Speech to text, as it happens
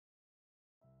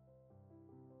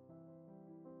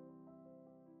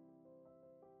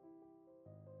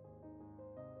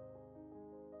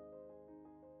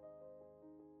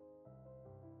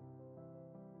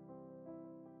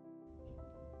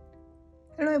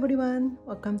Hello everyone,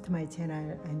 welcome to my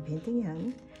channel. I'm Painting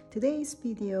Young. Today's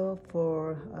video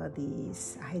for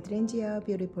these hydrangea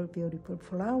beautiful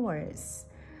flowers.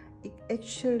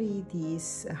 Actually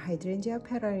this hydrangea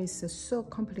petal is so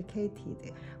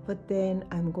complicated, but then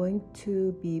I'm going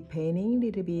to be painting a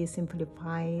little bit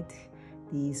simplified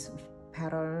these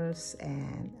petals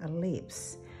and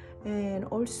leaves, and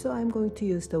also I'm going to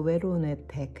use the Viridian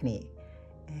technique.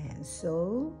 And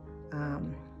so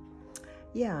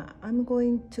yeah, I'm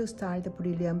going to start the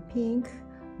brilliant pink,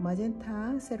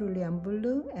 magenta, cerulean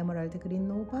blue, emerald green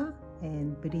nova,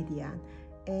 and viridian.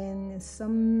 And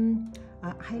some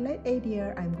highlight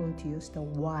area, I'm going to use the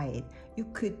white. You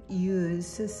could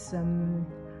use some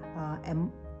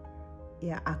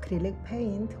acrylic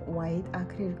paint, white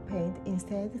acrylic paint,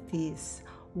 instead this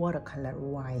watercolor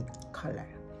white color.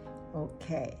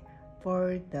 Okay,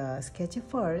 for the sketch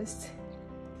first.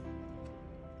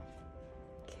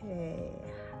 Okay,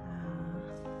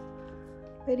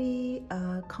 very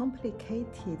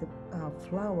complicated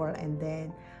flower, and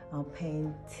then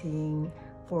painting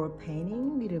a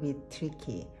little bit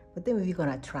tricky, but then we're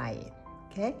gonna try it.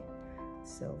 Okay,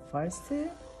 so first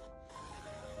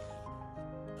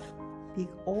big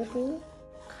oval,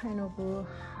 kind of a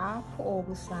half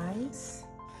oval size,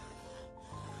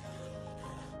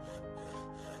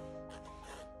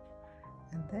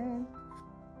 and then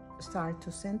start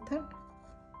to center,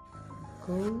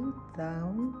 go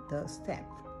down the step,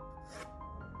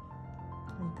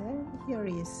 and then here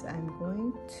is I'm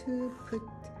going to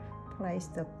place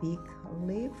the big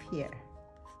leaf here.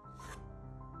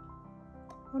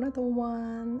 Another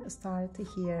one, start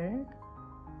here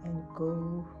and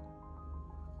go.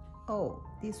 Oh,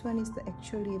 this one is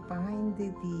actually behind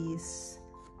this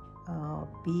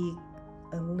big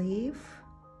leaf.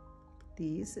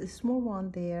 This small one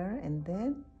there, and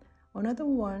then another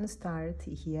one start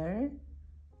here.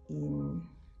 In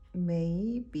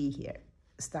maybe here,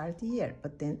 start here,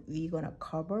 but then we're gonna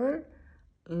cover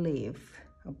leaf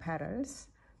petals,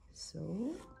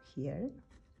 so here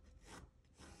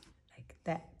like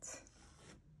that.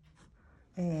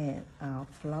 And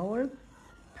flower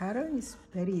pattern is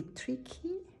very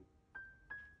tricky,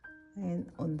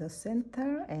 and on the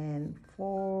center, and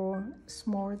 4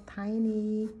 small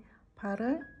tiny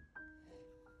pattern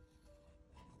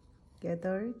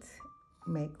gathered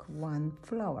make one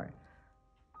flower.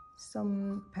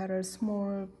 Some pattern,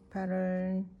 small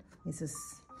pattern is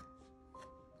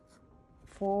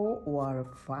 4 or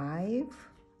 5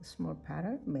 small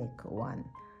pattern make one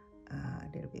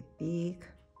little bit big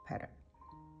pattern.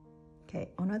 Okay,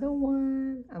 another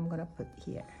one I'm gonna put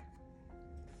here.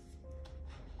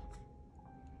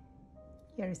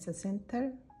 Here is the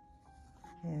center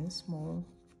and small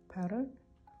pattern,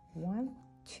 1,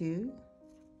 2,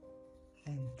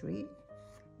 and 3,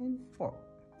 and 4.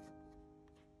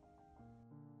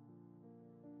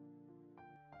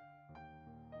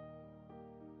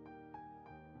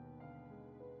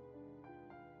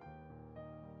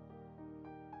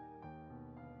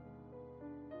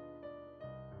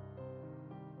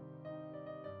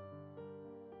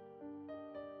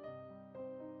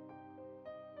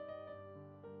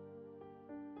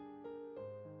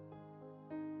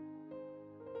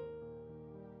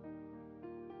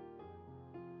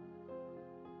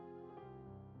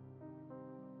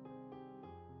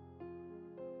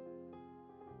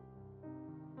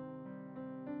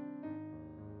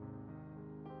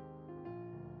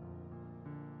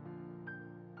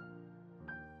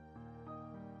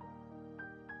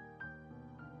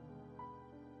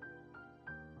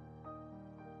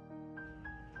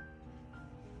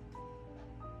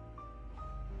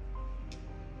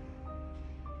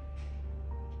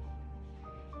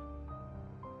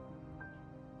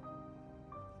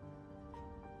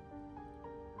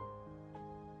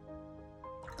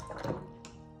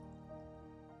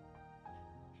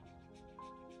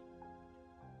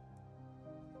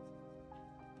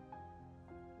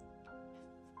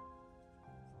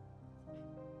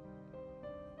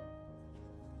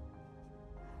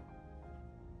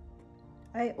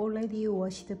 I already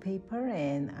washed the paper,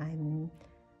 and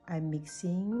I'm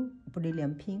mixing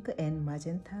brilliant pink and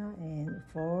magenta, and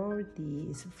for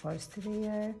this first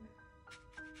layer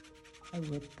I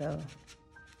would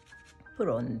put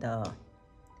on the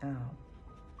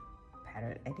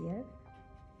petal area.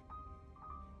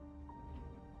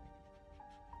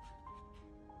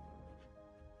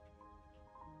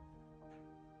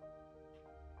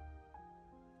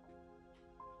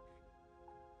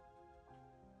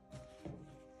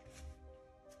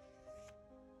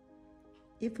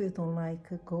 If you don't like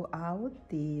go out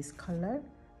this color,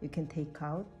 you can take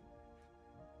out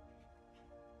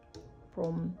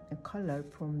from a color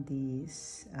from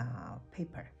this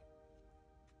paper,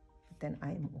 then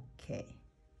I'm okay.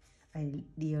 I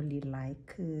really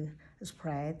like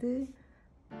spread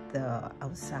the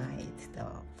outside the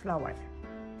flower.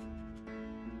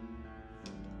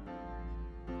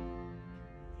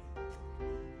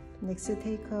 Next,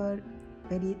 take a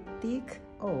very thick.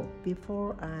 Oh,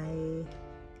 before I'm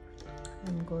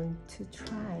going to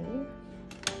try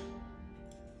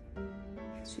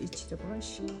switch the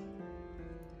brush.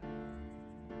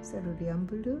 Cerulian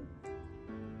blue.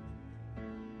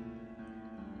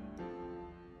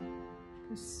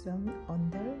 Put some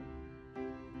under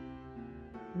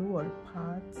lower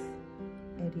part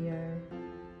area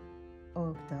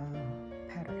of the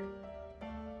petal,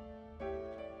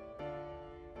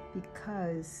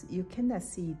 because you cannot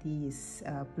see this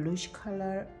bluish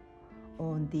color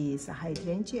on this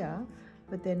hydrangea,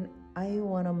 but then I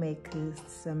want to make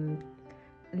some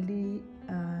really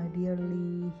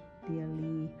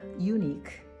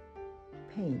unique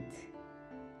paint.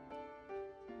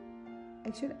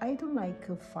 Actually, I don't like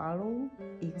to follow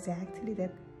exactly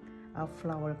that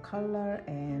flower color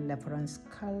and reference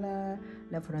color,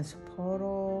 reference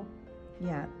photo.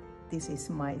 Yeah, this is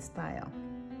my style.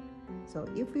 So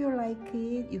if you like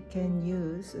it, you can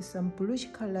use some bluish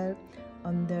color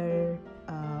on the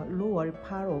lower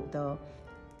part of the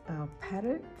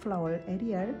petal flower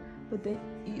area. But then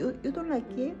you don't like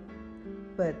it,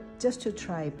 but just to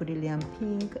try brilliant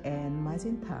pink and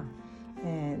magenta,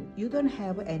 and you don't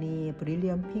have any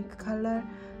brilliant pink color,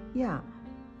 yeah,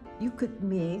 you could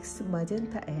mix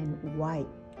magenta and white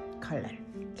color.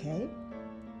 Okay,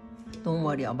 don't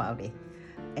worry about it.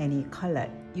 Any color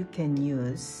you can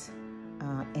use,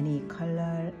 any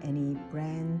color, any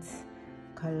brand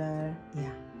color,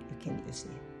 yeah, you can use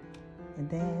it. And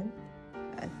then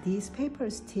this paper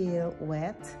is still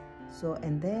wet, so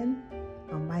and then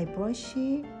my brush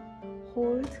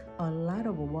hold a lot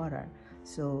of water,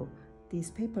 so this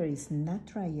paper is not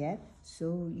dry yet,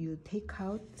 so you take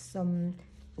out some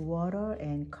water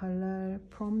and color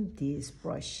from this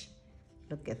brush.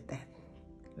 Look at that,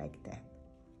 like that,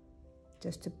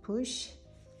 just to push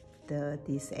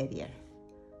this area.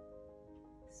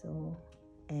 So,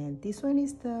 and this one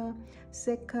is the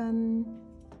second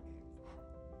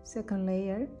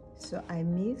layer, so I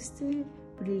mixed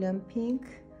brilliant pink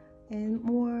and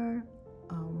more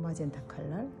magenta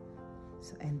color.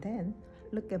 So, and then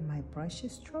look at my brush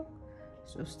stroke.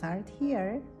 So start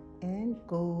here and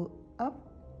go up.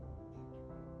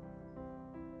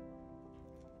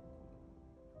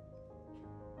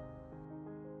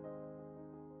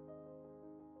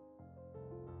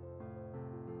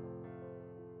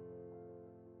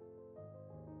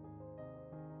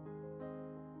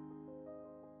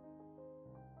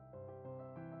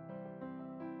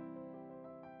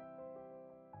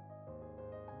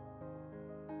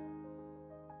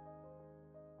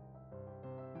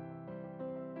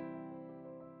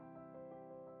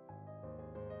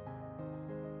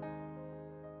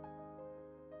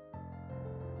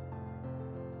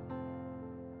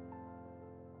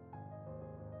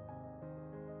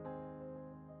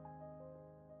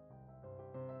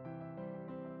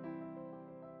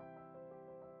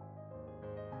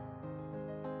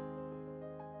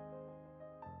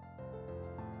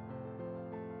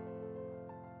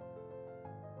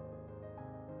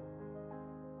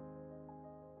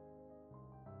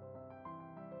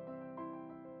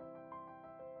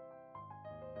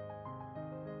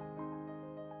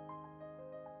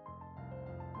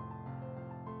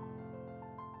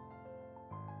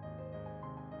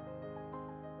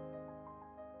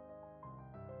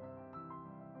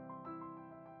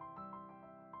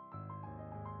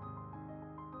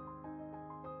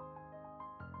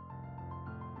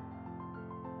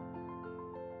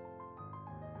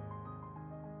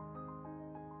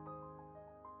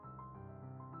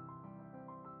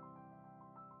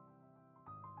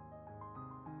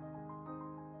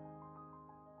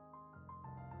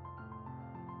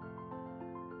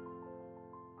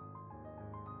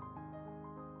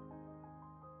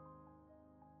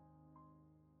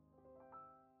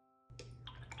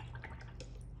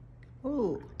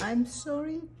 Oh, I'm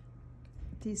sorry.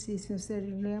 This is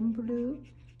Cerulian blue.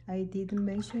 I didn't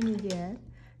mention it yet.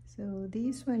 So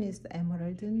this one is the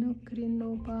Emerald Green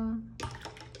Nova.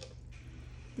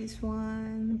 This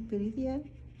one, Viridian.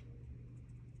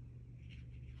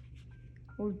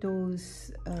 All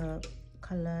those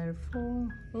colorful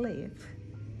leaf.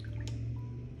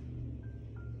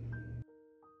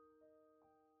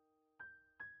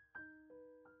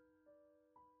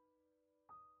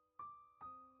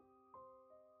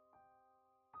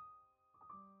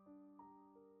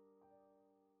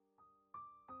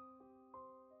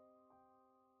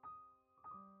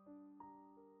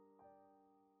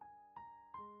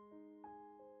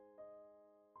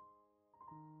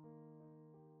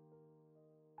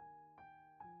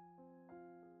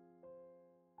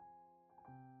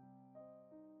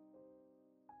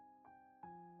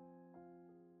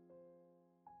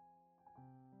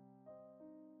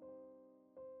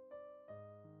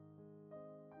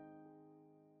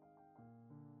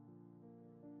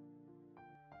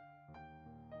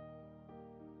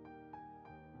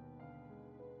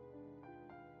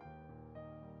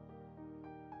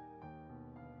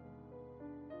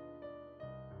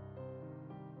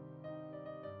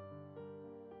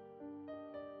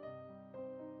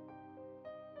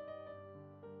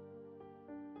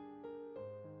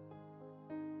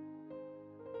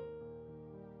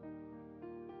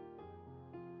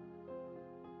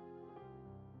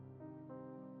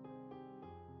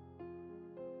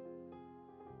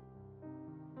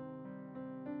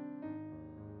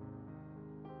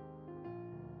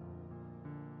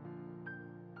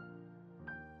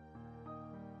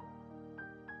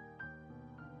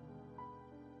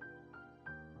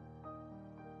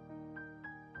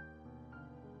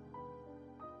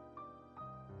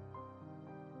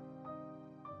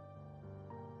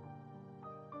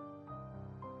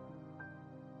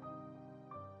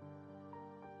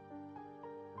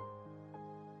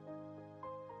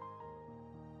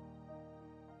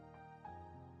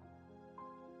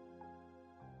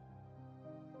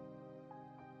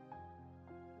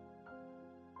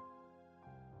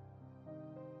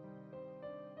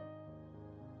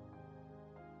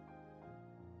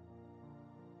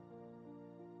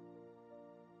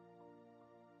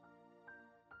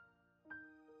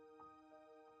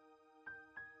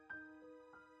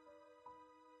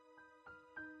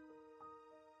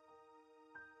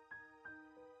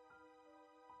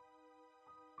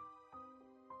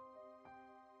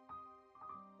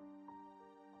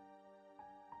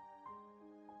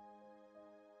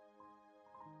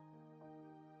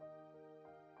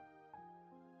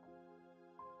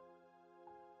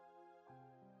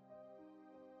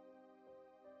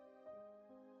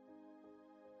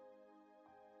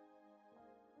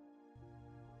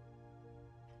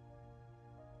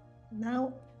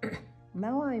 Now,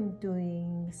 now I'm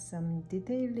doing some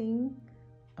detailing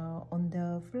on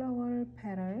the flower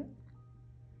petal.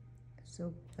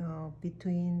 So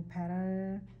between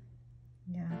petal,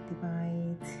 yeah,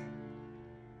 divide,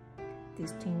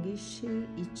 distinguish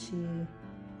each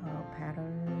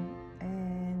petal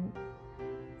and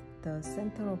the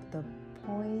center of the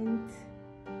point.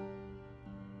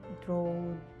 Draw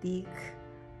thick,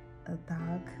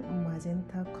 dark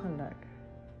magenta color.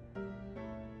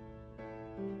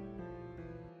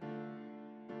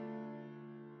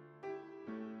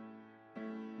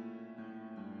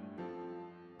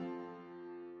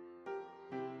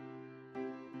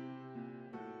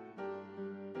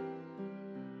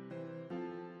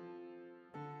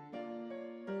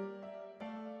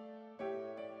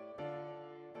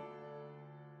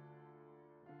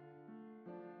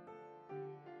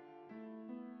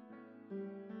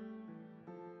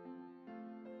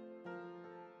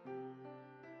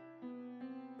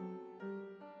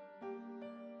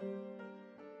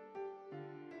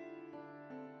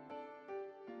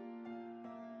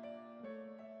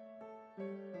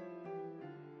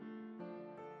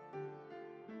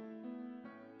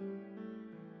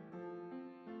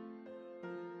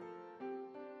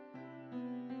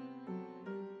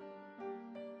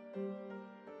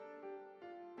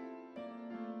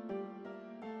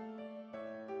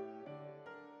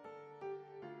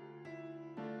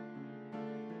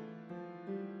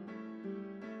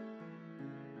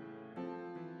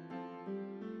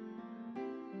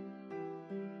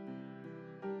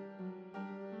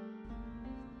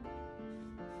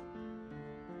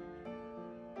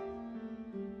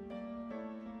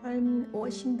 I'm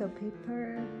washing the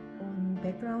paper on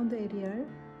background area.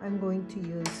 I'm going to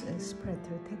use a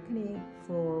spreader technique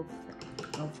for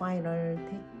a final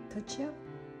touch-up.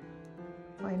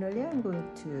 Finally, I'm going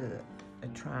to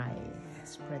try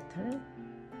spreader.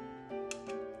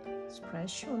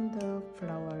 Splash on the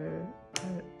flower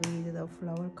with the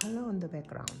flower color on the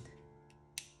background.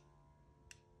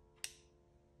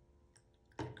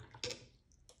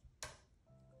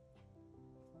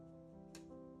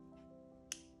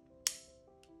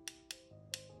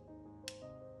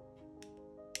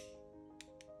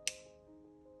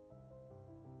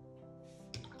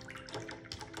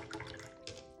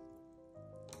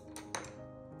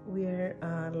 We're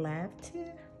left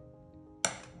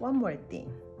one more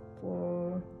thing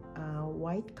for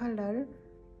white color.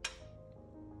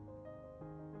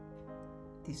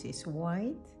 This is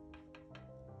white.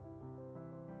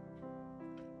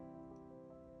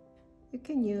 You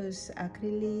can use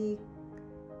acrylic,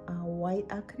 white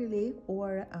acrylic,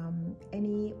 or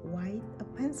any white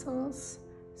pencils.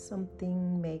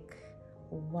 Something make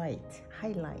white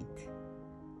highlight.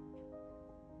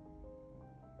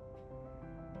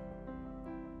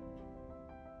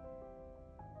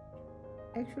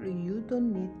 Actually, you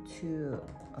don't need to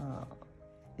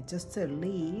just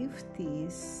leave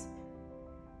this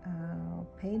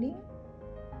painting,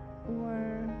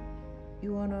 or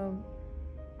you wanna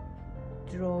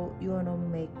draw, you wanna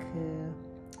make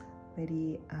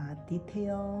very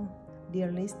detailed,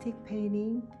 realistic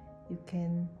painting. You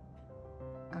can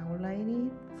outline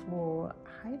it for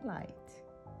highlight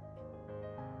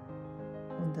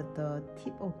on the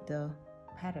tip of the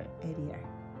petal area.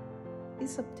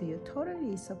 It's up to you,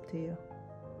 totally it's up to you.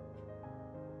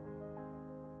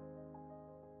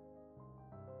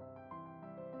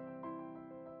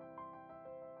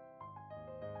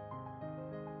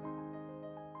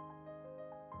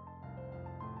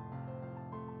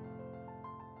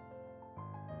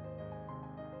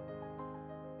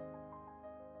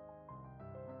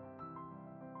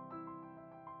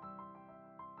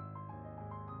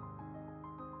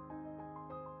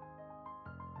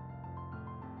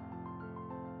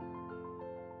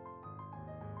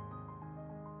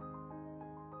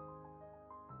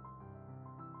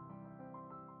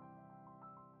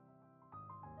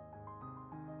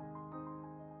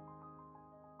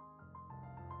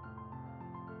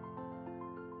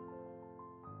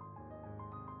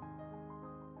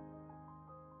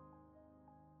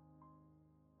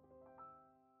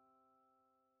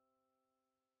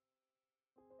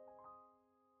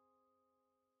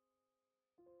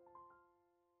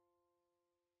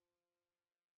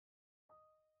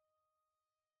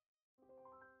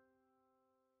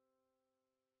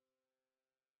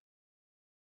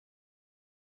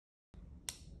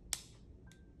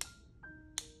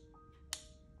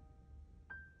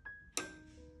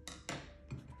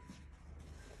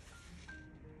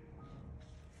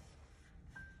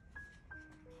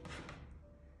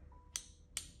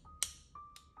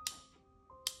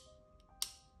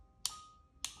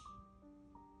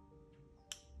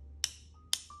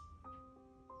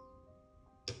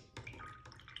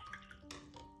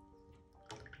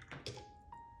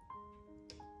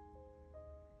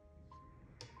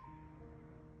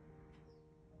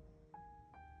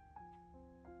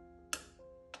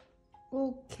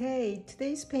 Okay,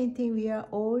 today's painting we are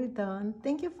all done.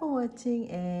 Thank you for watching,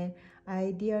 and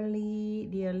I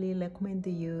really recommend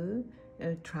you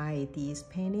try this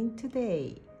painting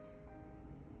today.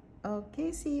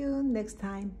 Okay, see you next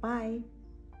time. Bye.